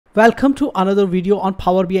Welcome to another video on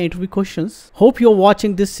Power BI interview questions. Hope you're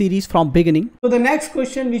watching this series from beginning. So the next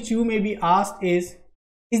question which you may be asked is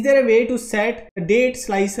there a way to set a date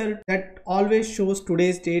slicer that always shows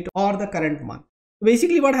today's date or the current month?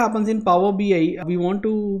 Basically what happens in Power BI, we want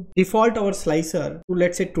to default our slicer to,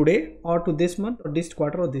 let's say, today or to this month or this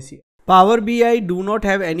quarter or this year. Power BI do not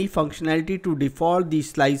have any functionality to default the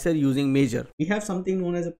slicer using measure. We have something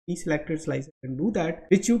known as a pre-selected slicer and do that,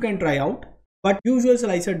 which you can try out. But usual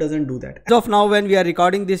slicer doesn't do that. As of now, when we are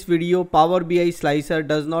recording this video, Power BI slicer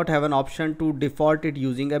does not have an option to default it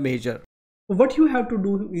using a measure. What you have to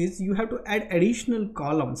do is you have to add additional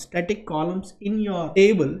columns, static columns in your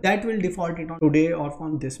table that will default it on today or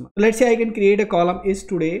on this month. So let's say I can create a column is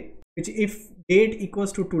today, which if date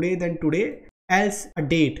equals to today, then today, else a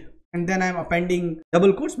date. And then I'm appending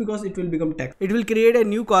double quotes because it will become text. It will create a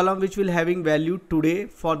new column which will having value today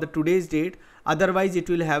for the today's date. Otherwise it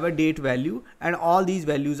will have a date value and all these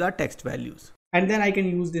values are text values. And then I can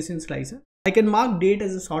use this in slicer. I can mark date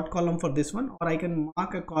as a sort column for this one, or I can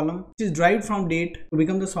mark a column which is derived from date to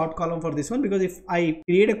become the sort column for this one, because if I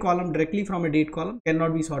create a column directly from a date column, it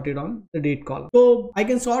cannot be sorted on the date column. So I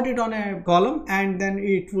can sort it on a column and then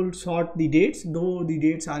it will sort the dates, though the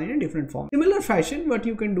dates are in a different form. Similar fashion, what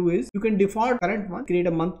you can do is you can default current month, create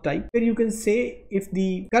a month type where you can say if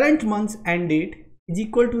the current month's end date is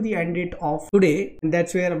equal to the end date of today, and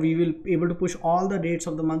that's where we will be able to push all the dates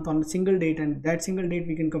of the month on a single date, and that single date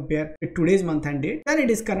we can compare with today's month end date, then it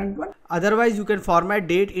is current one. Otherwise you can format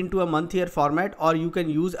date into a month year format, or you can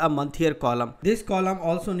use a month year column. This column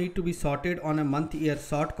also need to be sorted on a month year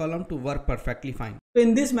sort column to work perfectly fine. So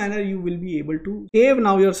in this manner you will be able to save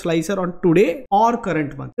now your slicer on today or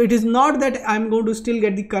current month. So it is not that I'm going to still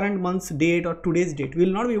get the current month's date or today's date. We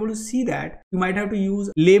will not be able to see that. You might have to use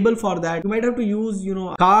label for that. You might have to use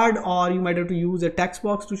a card, or you might have to use a text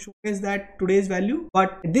box to showcase that today's value.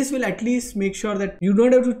 But this will at least make sure that you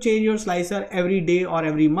don't have to change your slicer every day or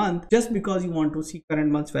every month just because you want to see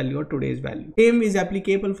current month's value or today's value. Same is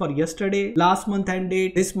applicable for yesterday, last month end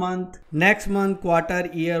date, this month, next month, quarter,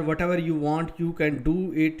 year, whatever you want, you can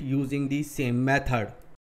do it using the same method.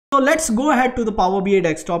 So let's go ahead to the Power BI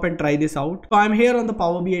desktop and try this out. So I'm here on the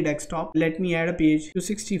Power BI desktop. Let me add a page to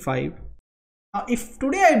 65. Now if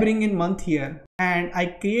today I bring in month here and I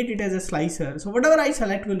create it as a slicer, so whatever I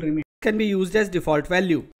select will remain. Can be used as default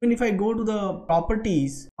value. Even if I go to the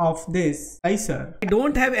properties of this slicer, I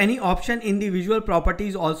don't have any option in the visual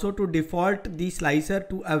properties also to default the slicer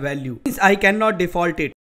to a value. Since I cannot default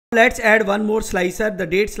it. Let's add one more slicer, the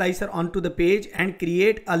date slicer, onto the page and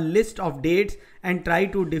create a list of dates and try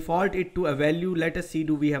to default it to a value. Let us see,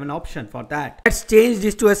 do we have an option for that? Let's change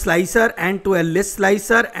this to a slicer and to a list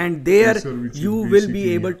slicer, and there you will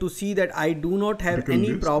be able to see that I do not have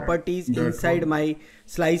any properties inside my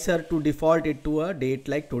slicer to default it to a date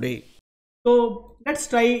like today. So let's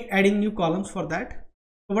try adding new columns for that.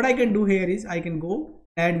 So what I can do here is I can go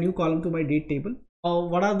add new column to my date table.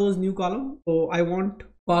 What are those new columns? So I want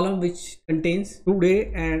column which contains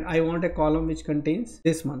today and I want a column which contains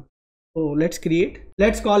this month. So let's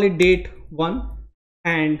call it date 1,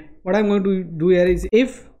 and what I'm going to do here is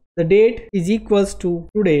if the date is equals to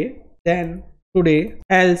today, then today,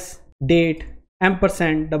 else date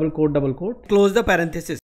ampersand double quote, close the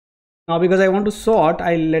parenthesis. Now because I want to sort,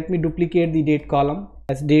 let me duplicate the date column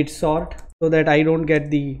as date sort so that I don't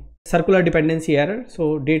get the circular dependency error.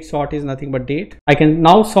 So date sort is nothing but date. I can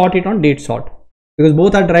now sort it on date sort because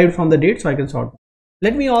both are derived from the date, so I can sort.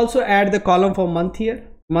 Let me also add the column for month year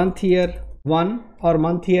 1 or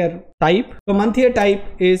month year type. So month year type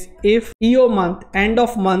is if EO month, end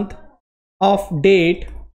of month of date,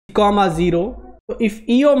 comma 0. So if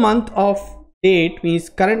EO month of date means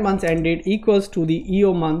current month's end date equals to the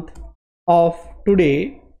EO month of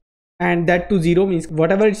today, and that to 0 means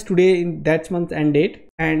whatever is today in that month's end date,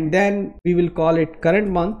 and then we will call it current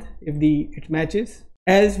month if it matches.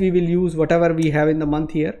 Else we will use whatever we have in the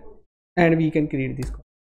month here and we can create this column.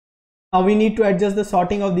 Now we need to adjust the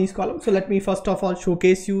sorting of these columns. So let me first of all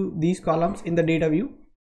showcase you these columns in the data view.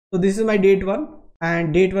 So this is my date 1,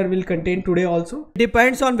 and date 1 will contain today also.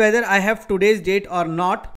 Depends on whether I have today's date or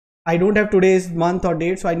not. I don't have today's month or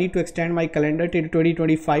date, so I need to extend my calendar till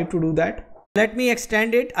 2025 to do that. Let me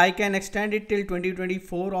extend it. I can extend it till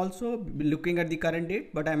 2024 also, looking at the current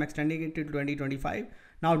date, but I'm extending it till 2025.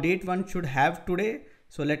 Now date 1 should have today.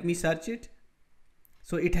 So let me search it.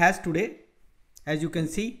 So it has today, as you can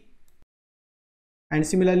see. And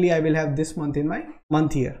similarly, I will have this month in my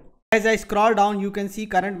month year. As I scroll down, you can see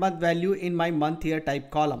current month value in my month year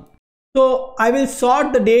type column. So I will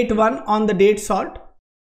sort the date 1 on the date sort.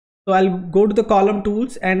 So I'll go to the column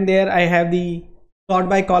tools, and there I have the sort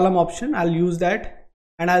by column option. I'll use that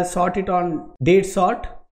and I'll sort it on date sort.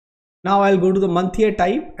 Now I'll go to the month year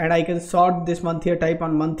type and I can sort this month year type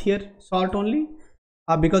on month year sort only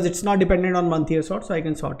because it's not dependent on month year sort, so I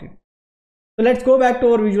can sort it. So let's go back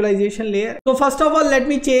to our visualization layer. So first of all, let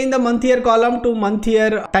me change the month year column to month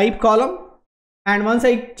year type column. And once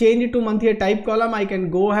I change it to month year type column, I can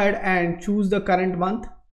go ahead and choose the current month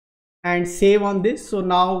and save on this. So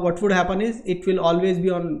now what would happen is it will always be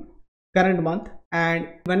on current month, and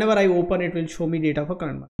whenever I open it will show me data for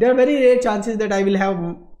current month. There are very rare chances that I will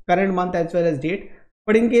have current month as well as date,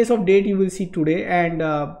 but in case of date you will see today, and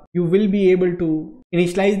you will be able to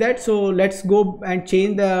initialize that. So let's go and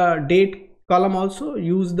change the date column also.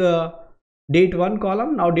 Use the date 1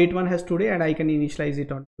 column. Now date 1 has today and I can initialize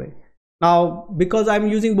it on today. Now because I'm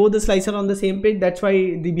using both the slicer on the same page, that's why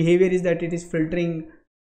the behavior is that it is filtering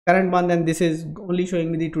current month and this is only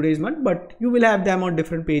showing me the today's month, but you will have them on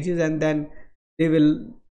different pages and then they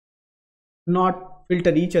will not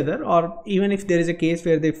filter each other, or even if there is a case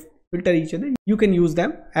where they filter each other, you can use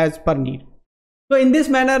them as per need. So in this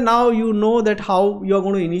manner, now you know that how you are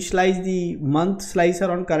going to initialize the month slicer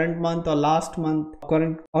on current month, or last month,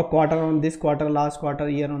 current, or quarter on this quarter, last quarter,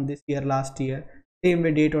 year on this year, last year. Same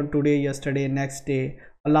way, date on today, yesterday, next day,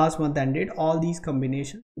 or last month and date. All these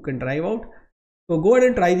combinations you can drive out. So go ahead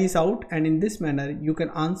and try this out, and in this manner you can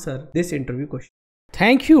answer this interview question.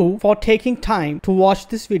 Thank you for taking time to watch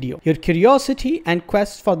this video. Your curiosity and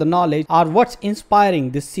quest for the knowledge are what's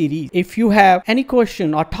inspiring this series. If you have any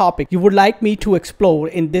question or topic you would like me to explore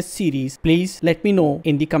in this series, please let me know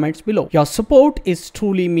in the comments below. Your support is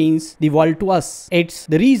truly means the world to us. It's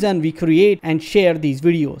the reason we create and share these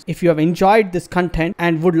videos. If you have enjoyed this content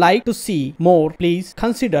and would like to see more, please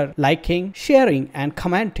consider liking, sharing and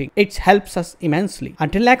commenting. It helps us immensely.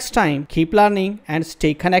 Until next time, keep learning and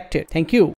stay connected. Thank you.